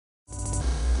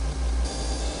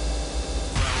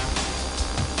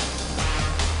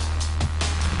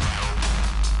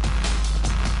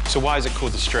So why is it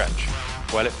called the Stretch?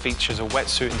 Well, it features a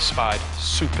wetsuit-inspired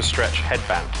super stretch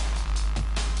headband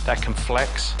that can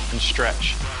flex and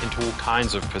stretch into all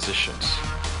kinds of positions.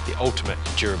 The ultimate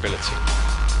durability.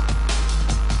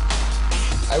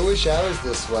 I wish I was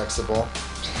this flexible.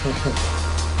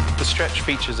 The Stretch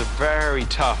features a very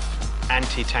tough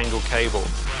anti-tangle cable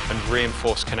and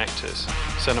reinforced connectors.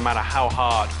 So no matter how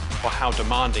hard or how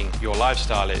demanding your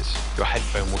lifestyle is, your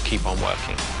headphone will keep on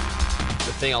working.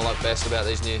 The thing I like best about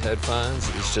these new headphones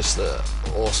is just the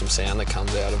awesome sound that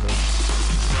comes out of them.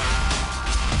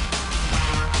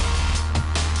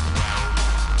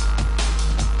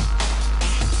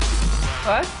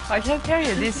 What? I can tell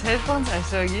you, these headphones are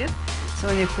so good. So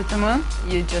when you put them on,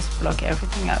 you just block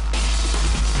everything up.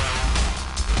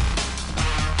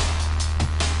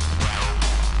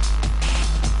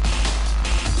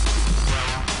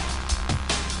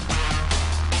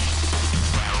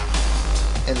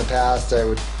 In the past, I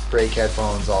would break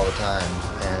headphones all the time,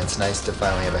 and it's nice to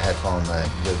finally have a headphone that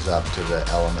lives up to the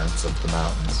elements of the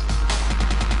mountains.